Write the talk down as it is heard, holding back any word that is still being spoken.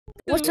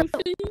What's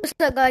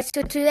up, guys?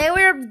 So today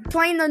we're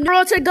playing the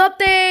NowRuz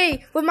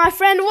update with my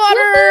friend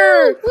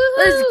Water. Woohoo!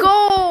 Let's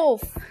go!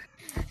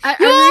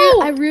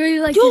 I really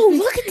like Yo, this.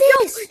 look at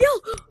this!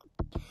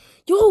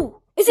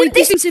 Yo! Isn't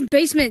this is in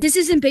basement? This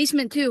is in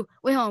basement too.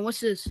 Wait, hold on. What's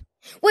this?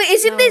 Wait,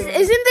 isn't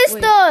this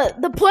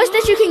the plush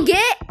that you can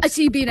get? I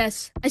see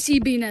Venus. I see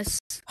Venus.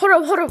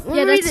 Hold up.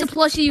 Yeah, that's the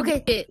plushie you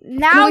get.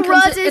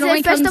 NowRuz is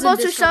a festival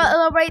to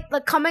celebrate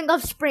the coming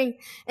of spring.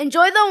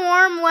 Enjoy the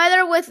warm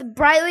weather with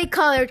brightly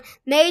colored,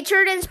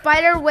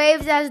 nature-inspired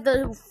waves as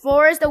the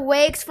forest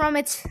awakes from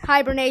its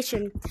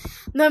hibernation.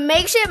 The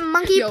makeshift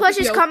monkey plush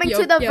is coming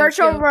to the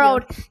virtual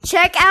world.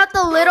 Check out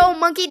the little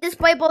monkey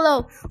display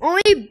below.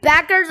 Only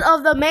backers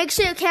of the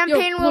makeshift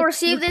campaign will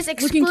receive this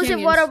exclusive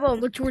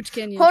Look towards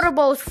canyons.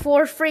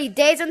 For free.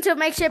 Days until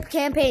makeshift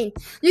campaign.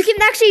 You can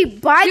actually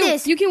buy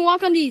this. You can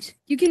walk on these.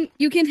 You can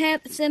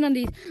stand on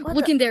these.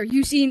 Look in there.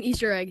 You see an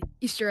Easter egg.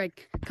 Easter egg.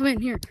 Come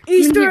in here.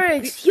 Easter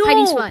eggs. Yo.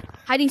 Hiding spot.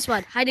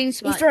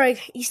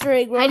 Easter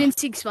egg, bro. Hide and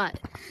seek spot.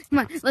 Come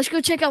on. Let's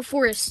go check out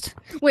forest.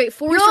 Wait,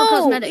 forest or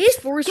cosmetics?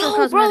 Forest or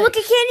cosmetics? Bro, look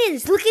at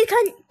canyons. Look at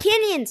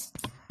canyons.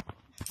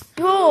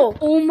 Yo.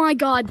 Oh my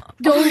god.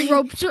 Those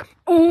ropes are.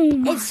 Oh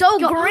my god. It's so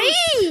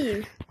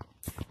green.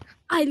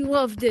 I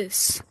love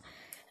this.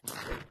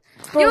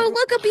 Bro. Yo,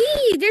 look, a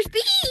bee! There's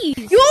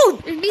bees! Yo!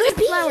 There's bees and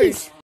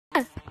flowers.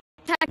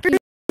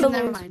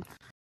 Never mind.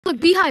 Look,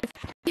 beehive.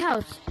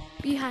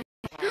 Beehive.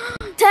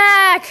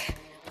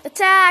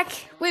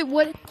 Attack! Wait,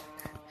 what?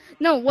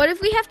 No, what if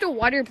we have to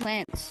water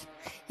plants?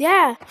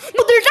 Yeah.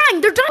 No, they're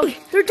dying!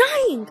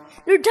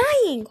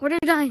 What are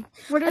dying?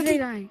 What are they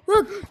dying?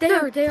 Look, They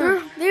are.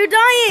 They're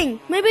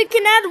dying! Maybe we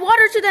can add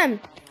water to them.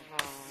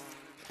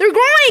 They're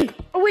growing!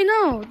 Oh, wait,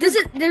 no.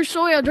 They're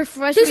soil. They're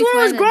freshly planted. This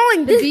one was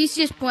growing. The bees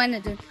just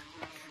planted them.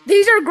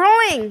 These are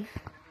growing.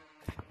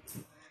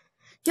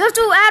 You have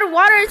to add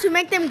water to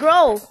make them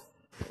grow.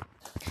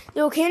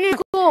 Yo, canyon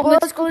cool.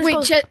 Let's go.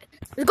 Let's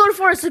go to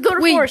forest.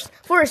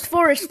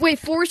 Forest. Wait,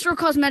 forest or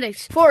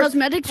cosmetics? Forest.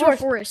 Cosmetics or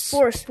forest?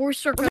 Forest or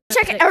cosmetics?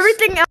 Check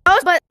everything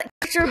else, but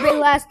sure big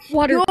last.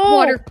 Water.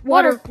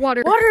 Wait.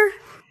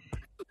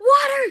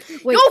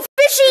 Wait. Yo,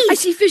 fishy! I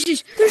see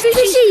fishes. There's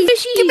fishy.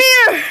 Come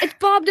here. It's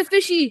Bob the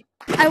fishy.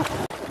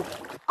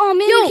 Oh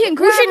man, Yo, you can't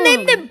grab we should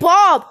name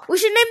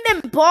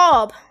them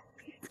Bob.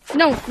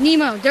 No,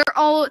 Nemo. They're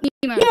all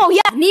Nemo.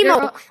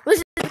 Nemo.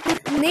 Listen,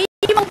 Nemo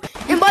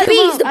and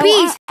the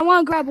bees. I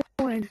want to grab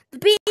one. The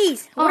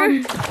bees.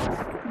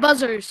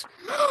 Buzzers.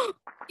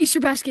 Easter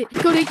basket.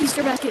 Go to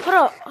Easter basket. Hold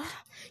up.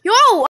 Yo,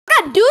 I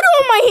got doodoo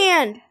in my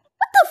hand.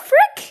 What the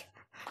frick?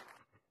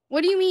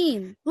 What do you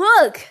mean?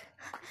 Look.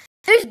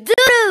 There's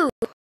doodoo.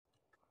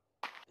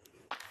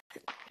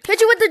 Hit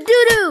you with the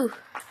doodoo.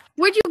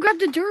 Where'd you grab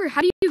the dirt?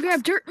 How do you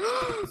grab dirt?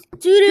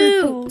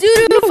 Doodoo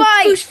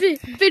fight.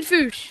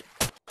 Fish.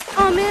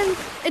 Oh man,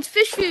 it's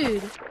fish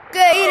food. Go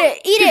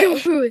eat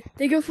it.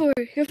 They go for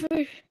it.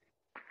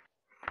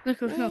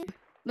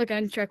 Look, I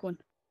didn't track one.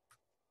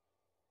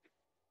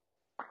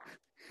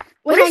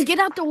 Wait, get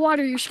out the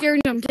water. You're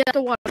scaring them. Get out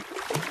the water.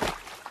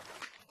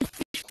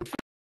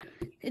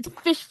 It's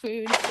fish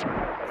food.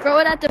 Throw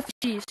it at the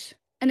fishies,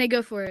 and they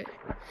go for it.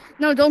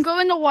 No, don't go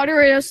in the water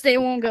or else they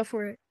won't go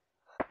for it.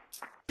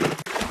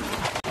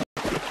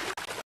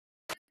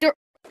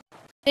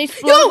 They're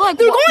going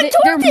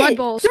towards it. Mud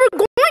balls. They're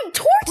going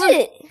towards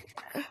it.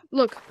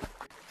 Look,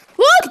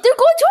 they're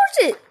going towards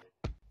it.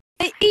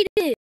 They ate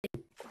it.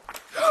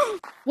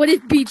 What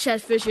if beach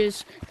has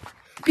fishes?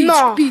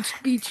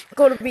 Beach.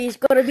 Go to beach.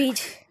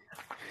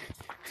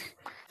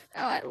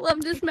 Oh, I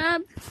love this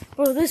map.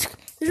 Bro, this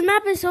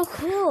map is so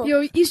cool.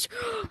 Yo.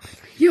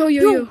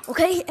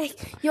 Okay.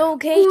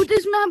 Oh,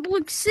 this map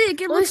looks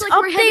sick. It looks like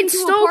we're heading to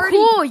a party.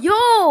 Cool.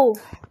 Yo.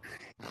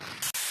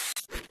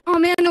 Oh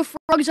man, no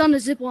frogs on the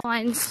zip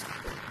lines.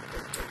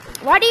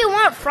 Why do you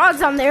want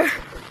frogs on there?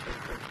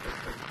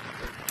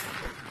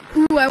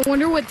 Ooh, I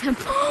wonder what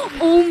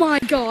Oh my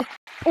god.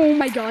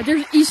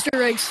 There's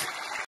Easter eggs.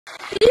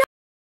 Yeah.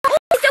 Oh,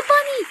 the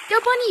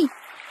bunny.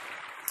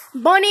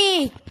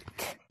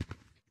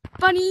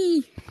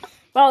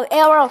 Bro,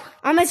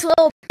 I'm its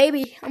little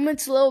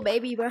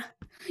baby, bro.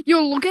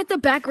 Yo, look at the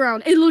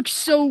background. It looks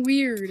so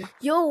weird.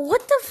 Yo,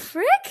 what the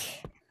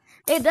frick?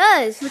 It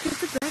does. Look at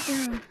the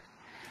background.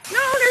 No,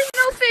 there's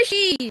no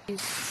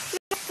fishies.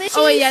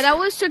 Oh wait, yeah, that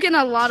was taking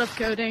a lot of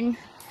coding.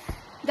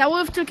 That would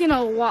have taken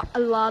a lot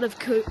of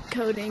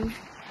coding.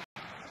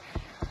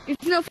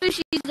 There's no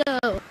fishies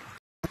though.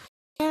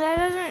 Man, that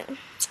doesn't.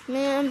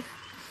 Man,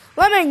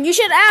 Lemon, you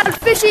should add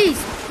fishies.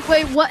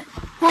 Wait, what?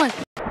 Hold on.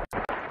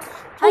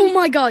 Oh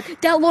my god,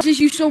 that launches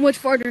you so much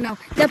farther now.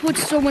 That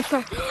puts so much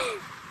farther.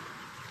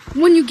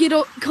 When you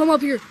come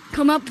up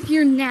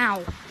here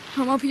now.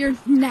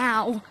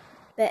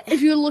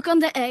 If you look on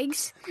the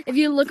eggs, if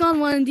you look on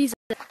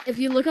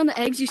the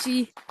eggs,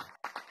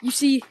 you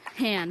see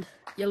hand,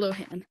 yellow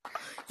hand.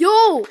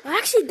 Yo,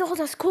 actually, no,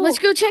 that's cool. Let's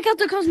go check out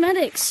the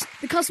cosmetics.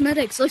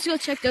 Let's go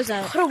check those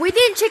out. Hold on, we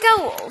didn't check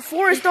out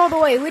forest all the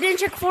way.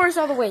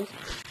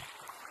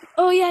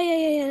 Oh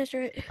yeah, that's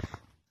right.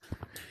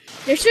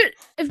 They should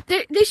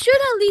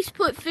at least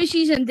put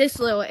fishies in this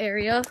little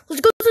area.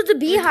 Let's go to the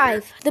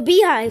beehive. The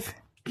beehive.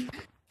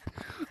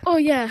 Oh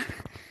yeah.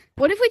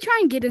 What if we try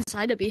and get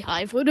inside the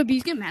beehive? Will the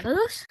bees get mad at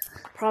us?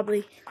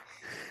 Probably.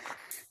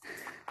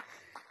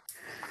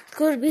 Let's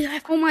go to the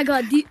beehive. Oh my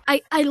god,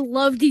 I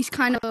love these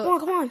kind of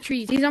come on.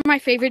 trees. These are my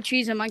favorite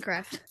trees in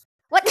Minecraft.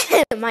 What?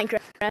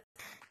 Minecraft?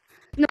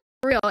 No,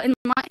 for real.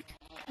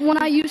 When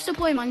I used to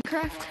play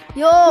Minecraft.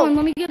 Yo, come on,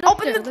 let me get up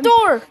open there. the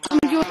door.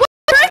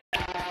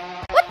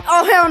 What?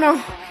 Oh hell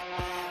no.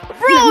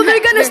 Bro, they're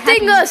gonna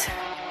sting us.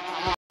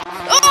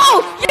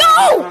 Oh,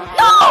 no!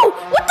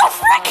 What the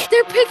frick?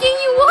 They're picking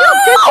you up.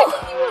 Yo! They're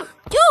picking you up.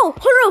 Yo,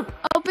 hold up.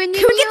 Open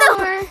your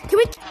door. Can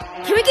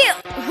we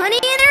get honey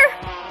in there?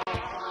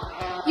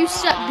 You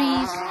suck,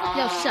 bees.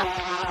 Yo, suck.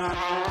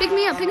 Pick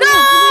me up.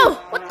 No!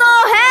 What the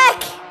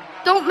heck?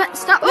 Don't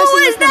stop. Who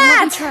is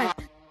that?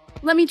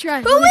 Let me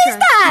try. Who is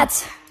that?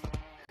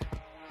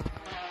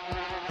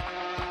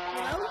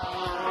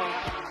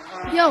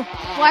 Yo,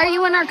 why are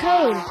you in our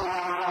code?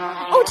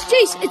 Oh, it's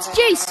Jace. It's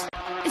Jace.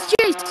 It's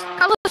Jace.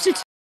 Carlos,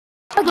 it's...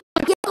 Come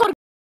over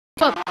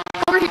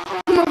here.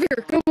 Come over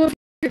here. Come over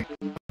here.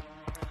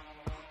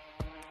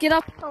 Get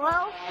up.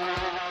 Hello?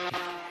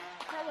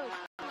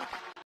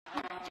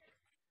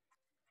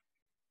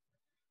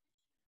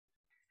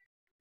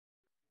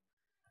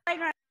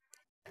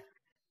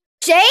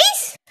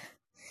 Jace?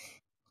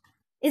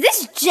 Is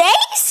this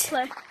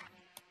Jace?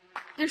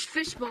 There's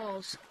fish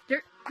balls.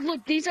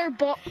 Look, these are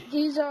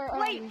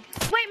Wait,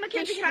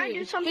 Mackenzie, can I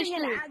do something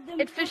and add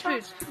them? It's fish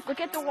foods. Look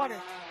at the water.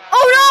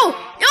 Oh no!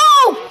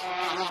 No!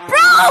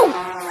 Bro!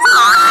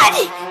 Run!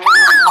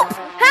 Help!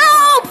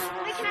 Help!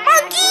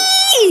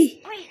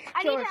 Monkey! Wait,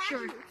 I need to add you.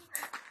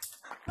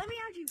 Let me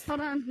add you.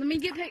 Hold on. Let me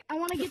get picked. I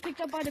want to get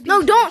picked up by the bees.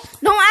 No, don't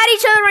add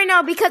each other right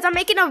now because I'm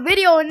making a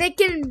video and they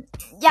can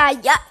yeah.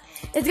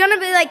 It's gonna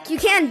be like you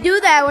can't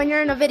do that when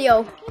you're in a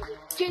video.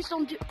 Jace,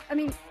 don't do. I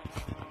mean.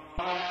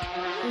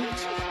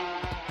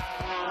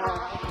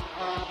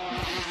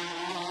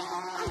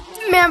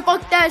 Man,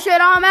 fuck that shit.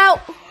 I'm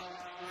out.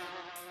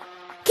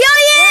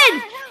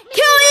 Killian!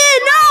 Killian!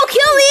 No,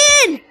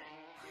 Killian!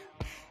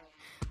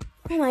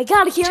 Oh my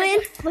god,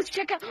 Killian. Let's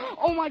check out.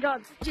 Oh my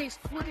god, Jace,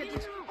 look at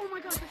this. Oh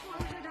my god, the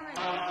flowers are dying.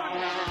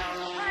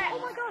 Oh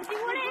my god, do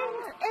you want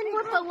to end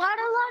with a lot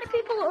of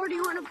people or do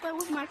you want to play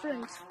with my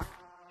friends?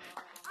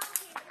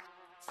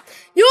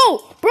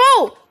 Yo,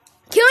 bro!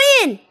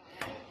 Killian!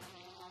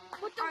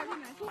 What the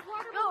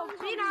No,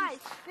 be nice.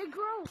 They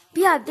grow.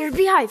 Yeah, there's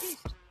beehives.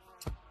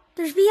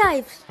 There's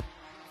beehives.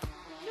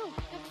 No,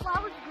 the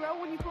flowers grow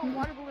when you put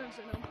water balloons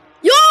in them.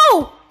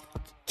 Yo!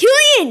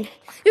 Killian!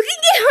 You can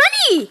get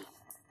honey!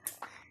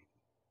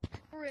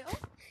 For real?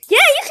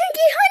 Yeah, you can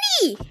get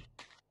honey!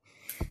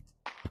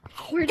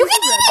 You can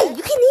eat it!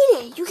 You can eat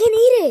it! You can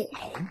eat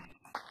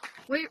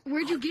it!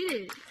 Where'd you get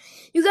it?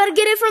 You gotta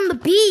get it from the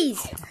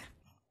bees.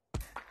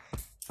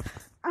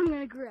 I'm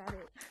gonna grab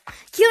it.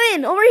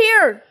 Killian, over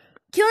here!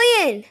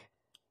 Killian!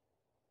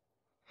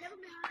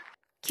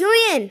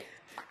 Killian!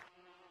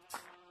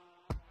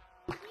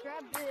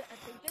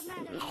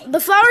 The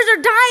flowers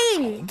are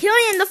dying!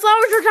 Killian, the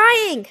flowers are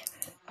dying!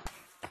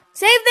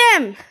 Save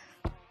them!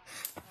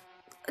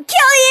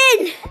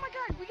 Killian! Oh my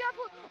god, we gotta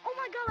put. Oh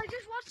my god, I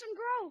just watched them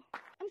grow.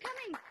 I'm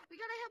coming. We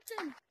gotta help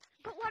them.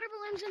 Put water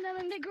balloons in them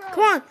and they grow.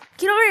 Come on,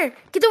 get over here.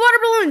 Get the water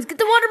balloons. Get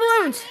the water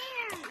balloons.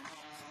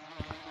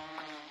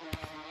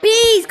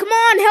 Bees, come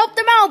on, help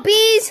them out,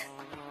 bees.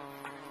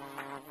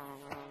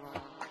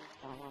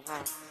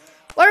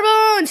 Water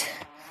balloons.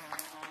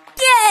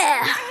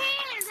 Yeah.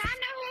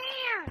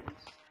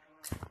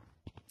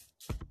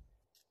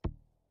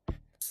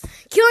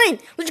 Killian,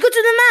 let's go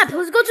to the map.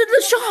 Let's go to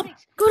the shop.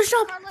 Go to the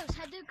shop. Carlos,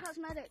 head to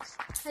cosmetics.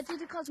 Head to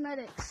the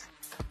cosmetics.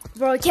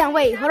 Bro, I can't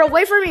wait. Hold on,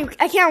 wait for me.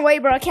 I can't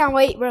wait, bro. I can't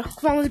wait, bro.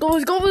 Come on, let's go,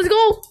 let's go, let's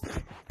go.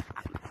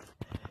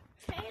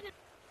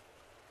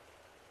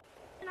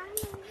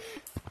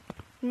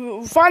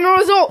 Final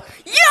result.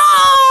 Yo!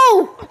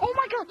 Oh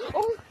my god.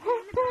 Oh.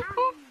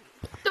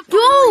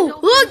 Yo,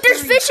 look,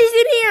 there's fishies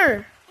in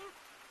here.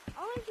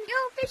 Yo,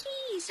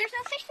 fishies. There's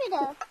no fish for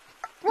them.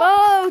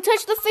 Whoa,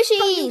 touch the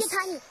fishies.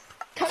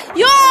 Tiny.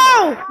 Yo!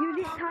 You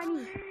get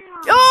tiny.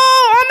 Yo,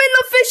 I'm in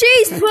the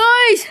fishies,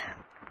 please.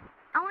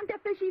 I want the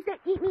fishies that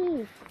eat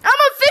me. I'm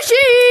a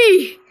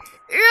fishy.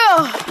 Yeah.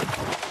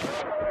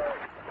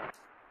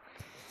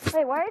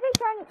 Wait, why are they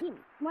trying to eat?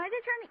 Why are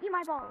they trying to eat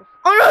my balls?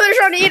 Oh no, they're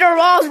trying to eat our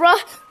balls, bro.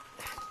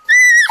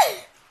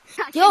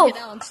 Yo.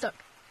 I'm stuck.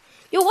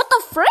 Yo, what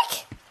the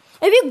frick?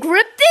 If you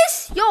grip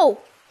this,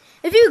 yo,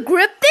 if you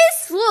grip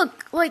this,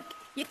 look, like,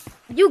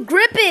 you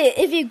grip it,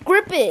 if you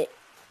grip it.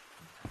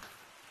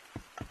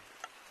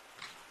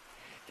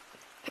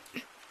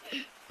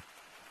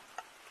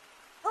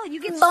 Oh, you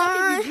get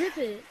stuck if you grip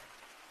it.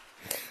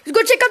 Let's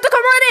go check out the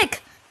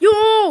cosmetic. Yo.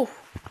 Oh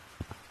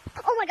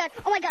my god,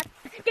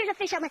 there's a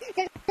fish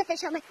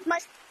helmet,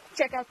 must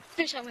check out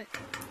fish helmet.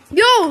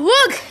 Yo,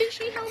 look.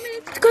 Fishy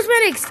helmet.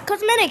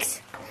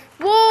 Cosmetics.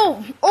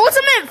 Whoa,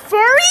 ultimate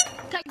furry?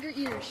 Tiger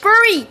ears.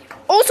 Furry.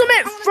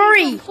 Ultimate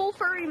furry. Full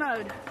furry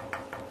mode.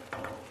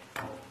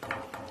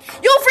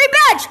 Yo, free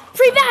badge!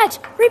 Free badge!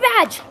 Free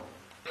badge!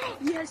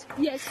 Yes,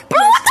 yes. Bro,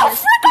 what the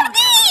frick are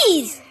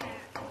these?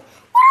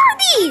 What are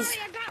these?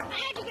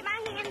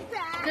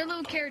 They're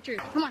little characters.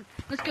 Come on,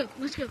 let's go,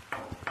 let's go.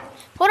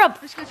 Hold up.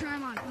 Let's go try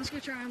them on, let's go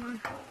try them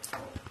on.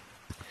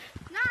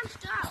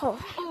 Non-stop. Oh.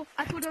 Oh,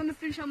 I put on the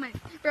fish helmet.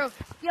 Bro,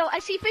 yo, I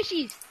see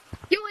fishies.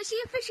 Yo, I see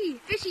a fishy.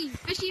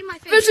 Fishy in my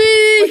face.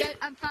 Fishy! Look,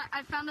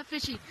 I found a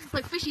fishy.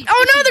 Look, fishy.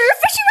 Oh no, fishy. there's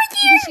a fishy right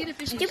You here! can see the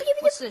fishies. Give me.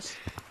 What's this?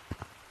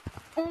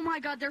 Oh my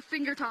god, they're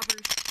finger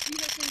toppers. These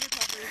are finger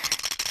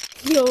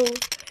toppers. Yo.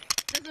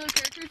 Those little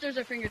characters, those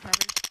are finger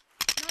toppers.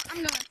 No, I'm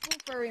going full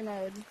furry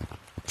mode.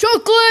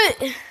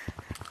 Chocolate!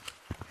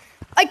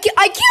 I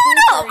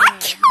killed him! I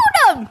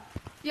killed him!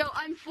 Yo,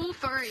 I'm full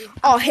furry.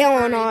 Oh,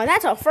 hell no.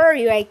 That's a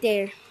furry right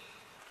there.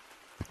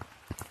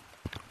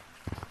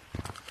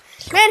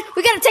 Man,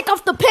 we gotta take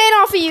off the paint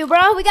off of you,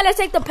 bro. We gotta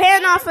take the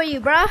paint off of you,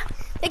 bro.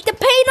 Take the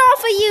paint off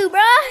of you,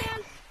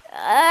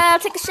 bro.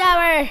 Take a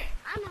shower.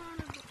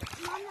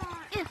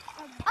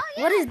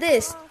 What is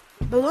this?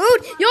 Balloon?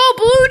 Yo,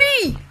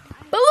 balloony!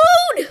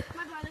 Balloon!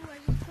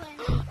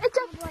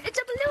 It's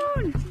a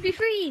balloon. Be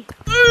free.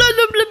 Blah,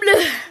 blah, blah,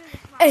 blah.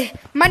 Hey,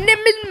 my name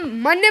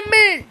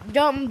is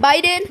Joe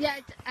Biden. Yeah,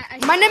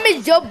 My name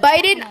is Joe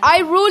Biden. I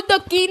rule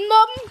the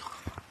kingdom.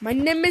 My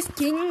name is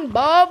King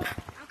Bob.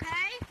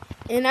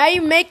 Okay. And I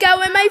make out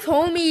with my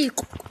homies.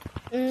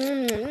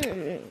 Who's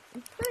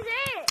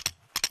it?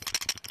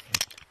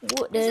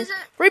 What This the? is a-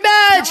 Free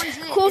badge! that one's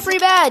it. Cool It's free a-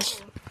 badge.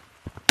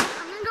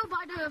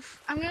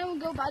 I'm gonna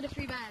go buy the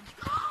free badge.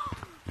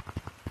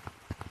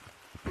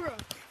 Bro,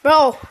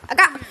 Bro, I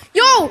got.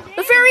 Yo!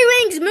 The fairy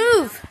wings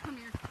move! come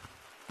here.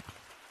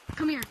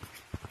 Come here.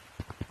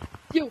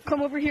 Yo,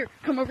 come over here.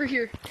 Come over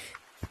here.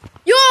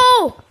 Yo!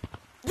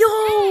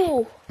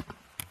 Yo!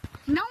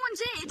 No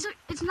one's in.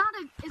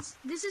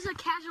 This is a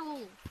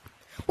casual.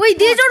 Wait,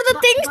 these Look, are the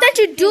things that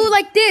you do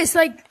like this.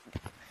 Like,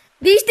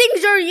 these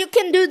things are, you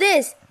can do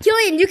this.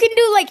 Killian, you can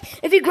do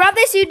like, if you grab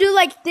this, you do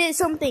like this,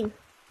 something.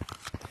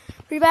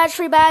 Free badge,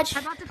 free badge.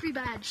 I bought the free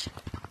badge.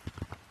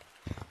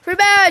 Free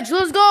badge,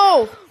 let's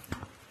go!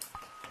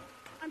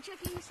 I'm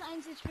checking the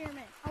science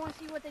experiment. I want to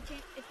see what they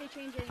change, if they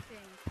change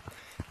anything.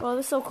 Bro,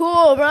 this is so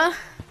cool, bro. No,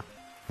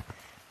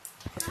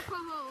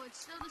 it's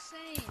still the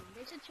same.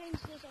 They should change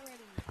this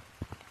already.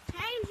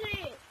 Change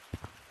it.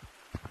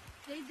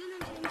 They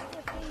didn't change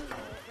the thing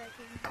yet,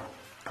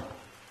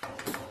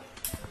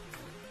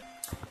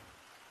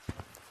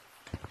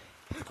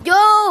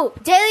 Yo!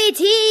 Daily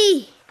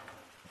tea!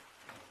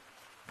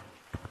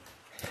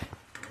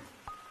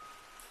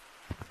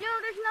 Yo,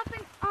 there's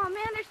nothing. Oh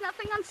man, there's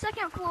nothing on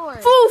second floor.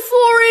 Full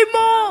furry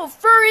mode!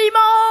 Furry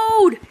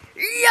mode!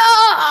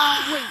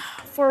 Yeah! Wait.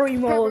 Furry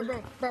mode.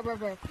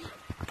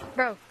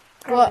 Bro.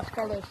 What?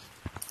 Carlos.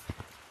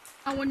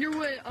 I wonder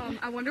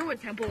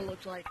what temple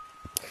looks like.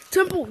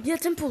 Temple, yeah,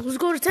 temple. Let's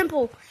go to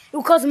temple.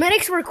 Yo,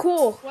 cosmetics were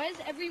cool. Why does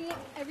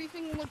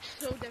everything look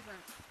so different?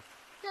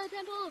 The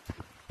temple.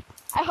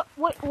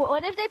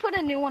 What if they put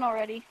a new one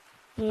already?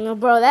 No,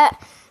 bro,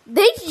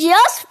 they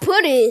just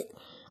put it.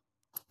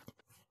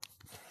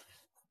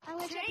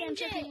 I'm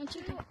checking.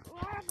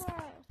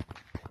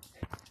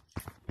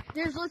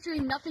 There's literally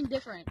nothing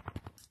different.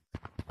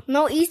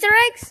 No Easter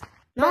eggs?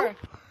 No? Bro.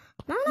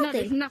 No, No,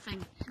 there's nothing.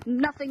 nothing.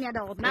 Nothing at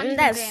all. Not even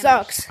That banners.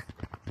 sucks.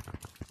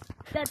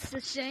 That's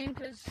the shame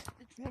because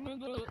it's one of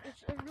the.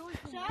 It's a really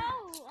cool.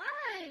 So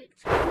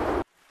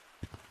what?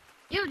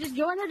 Yo, just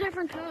join a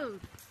different code.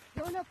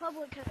 Join a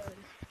public code.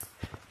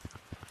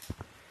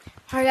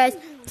 Alright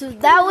guys, so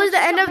that was the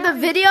end of the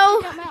video.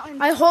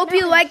 I hope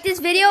you liked this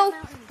video.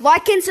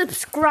 Like and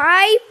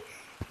subscribe.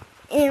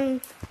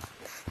 And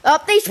the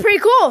update's pretty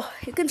cool.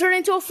 You can turn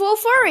into a full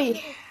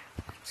furry.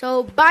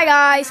 So bye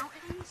guys.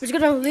 We're just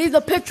gonna leave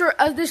the picture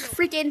of this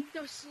freaking,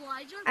 Those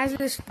slides are as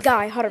this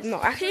guy. Hold up, no,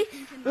 actually,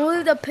 we'll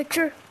leave the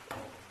picture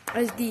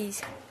as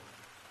these.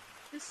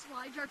 The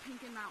slides are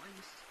pink and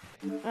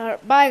mountains.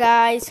 Alright, bye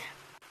guys.